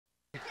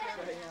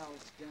how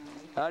it's done.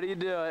 How do you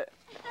do it?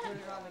 Put it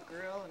on the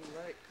grill and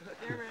let it cook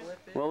and flip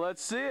it. Well,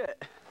 let's see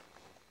it.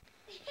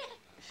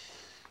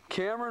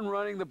 Cameron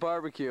running the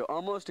barbecue,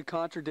 almost a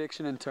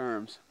contradiction in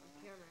terms.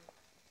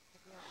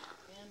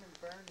 Cameron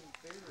burning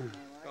food in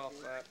my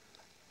life.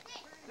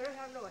 They don't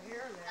have no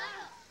hair in there.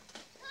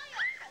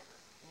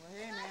 Well,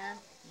 hey man,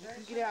 you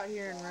can get out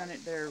here and run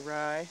it there,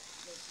 Rye.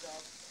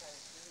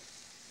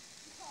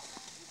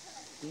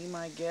 Be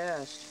my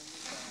guest.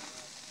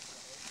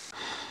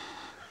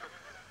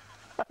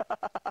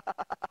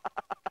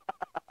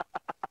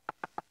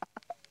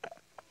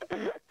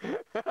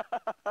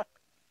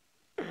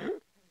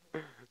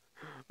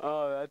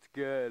 Oh, that's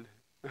good.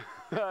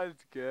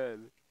 That's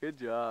good. Good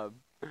job.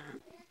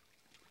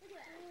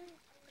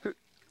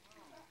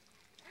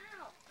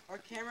 Or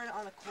Cameron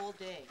on a cold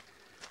day.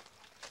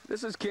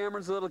 This is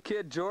Cameron's little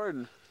kid,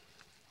 Jordan.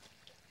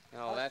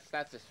 No,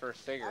 that's his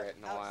first cigarette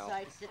in a while.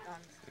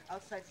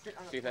 Outside sit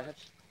on See the that?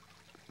 porch.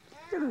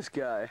 Look at this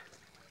guy.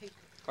 Hey,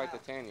 Quite the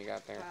tan you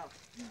got there.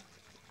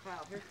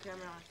 Kyle, here's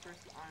Cameron on his first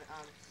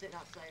sitting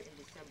outside in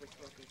December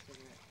smoking a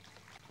cigarette.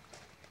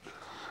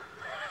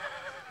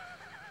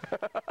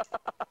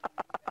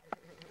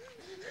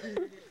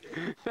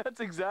 That's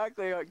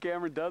exactly what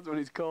Cameron does when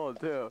he's cold,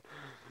 too.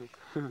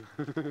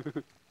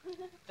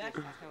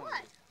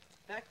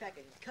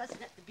 Backpacking,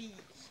 cussing at the beach.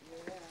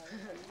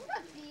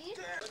 What beach?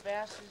 As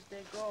fast as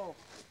they go.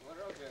 What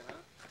road there, huh?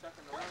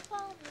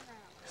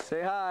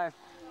 Say hi.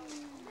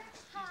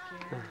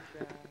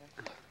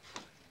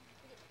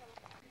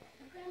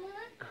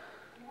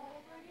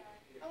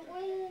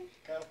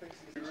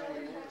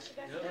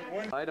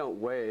 I don't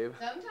wave.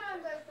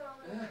 Sometimes I saw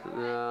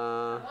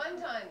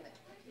one time.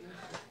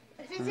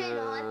 Is it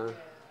on?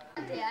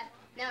 Yeah,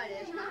 now it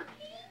is.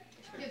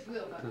 Kids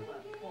will.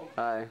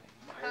 Hi.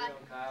 Hi.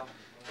 Kyle.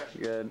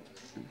 Good.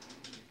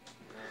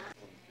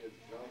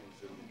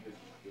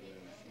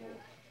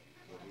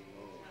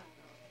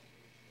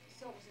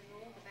 So it was an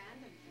old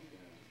abandoned.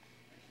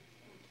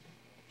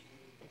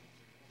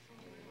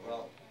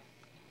 Well,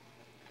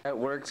 At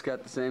work's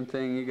got the same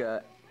thing you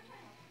got.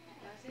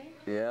 Does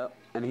he? Yep.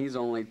 And he's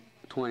only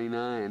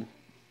 29.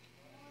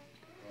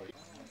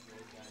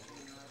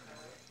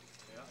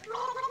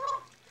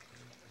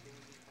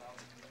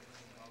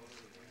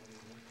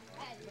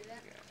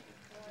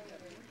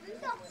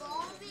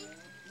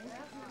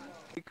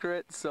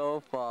 Secret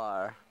so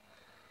far.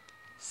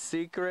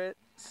 Secret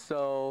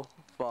so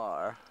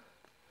far.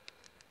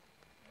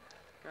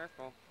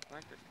 careful.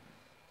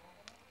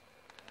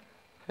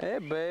 Hey,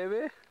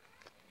 baby.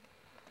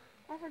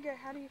 I forget,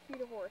 how do you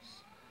feed a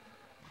horse?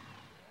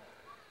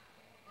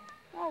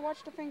 Oh,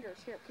 watch the fingers.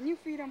 Here, can you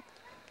feed him?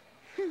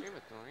 Give it to him.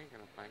 He ain't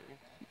gonna fight you.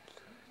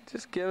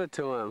 Just give it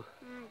to him.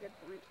 Good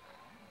point.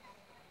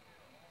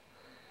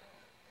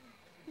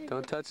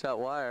 Don't touch that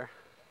wire.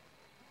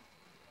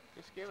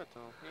 Just give it to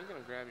him. He ain't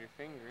gonna grab your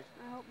fingers.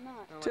 I hope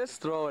not.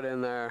 Just throw it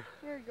in there.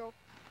 There you go.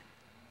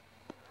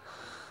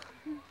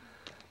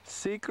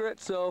 Secret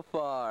so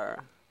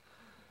far.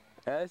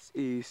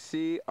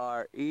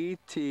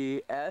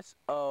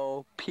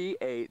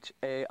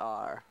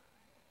 S-E-C-R-E-T-S-O-P-H-A-R.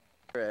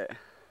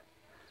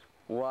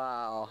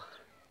 Wow.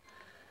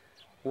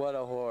 What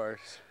a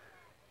horse.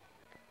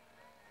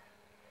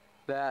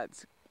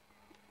 That's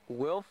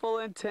willful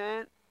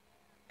intent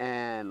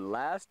and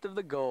last of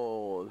the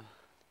gold.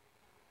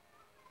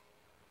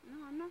 No,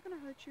 I'm not gonna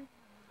hurt you.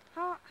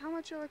 How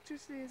much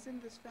electricity is in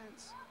this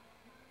fence?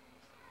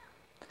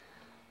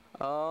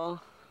 Oh.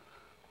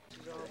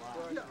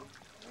 No.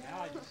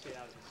 Now I just get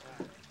out of the side.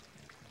 I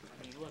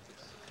mean, look,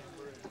 it's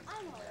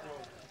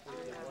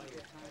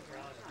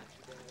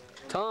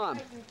Tom.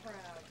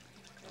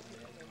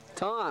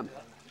 Tom.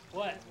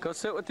 What? Go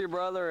sit with your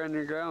brother and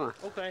your grandma.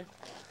 Okay.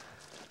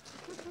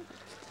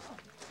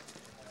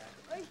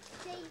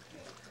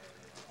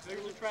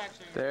 There's the track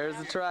singer. There's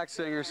the track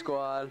singer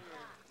squad.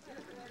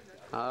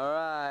 All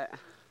right.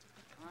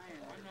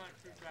 I'm not a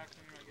true track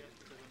singer, I guess,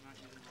 because I'm not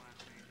using my last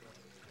name.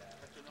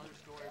 That's another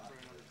story for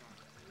another time.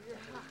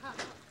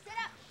 Sit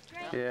up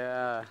straight.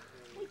 Yeah.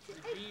 The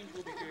genes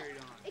will be carried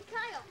on. Hey,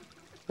 Kyle.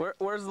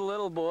 Where's the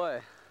little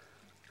boy?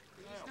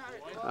 He's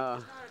not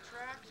a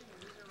track singer,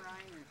 he's a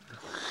rhiner.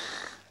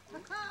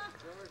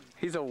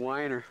 He's a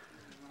whiner.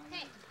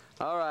 Hey.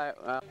 All right.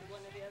 Well.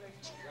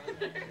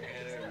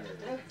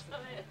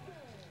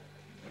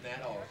 When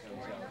that all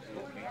comes out, so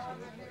it makes it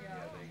look like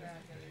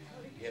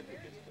the hip that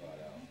gets brought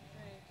out.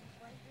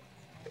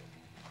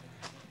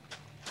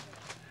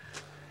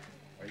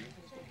 Are you?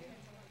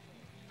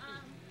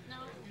 No.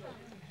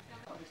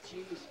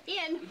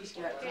 Ian.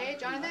 Okay,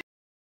 Jonathan.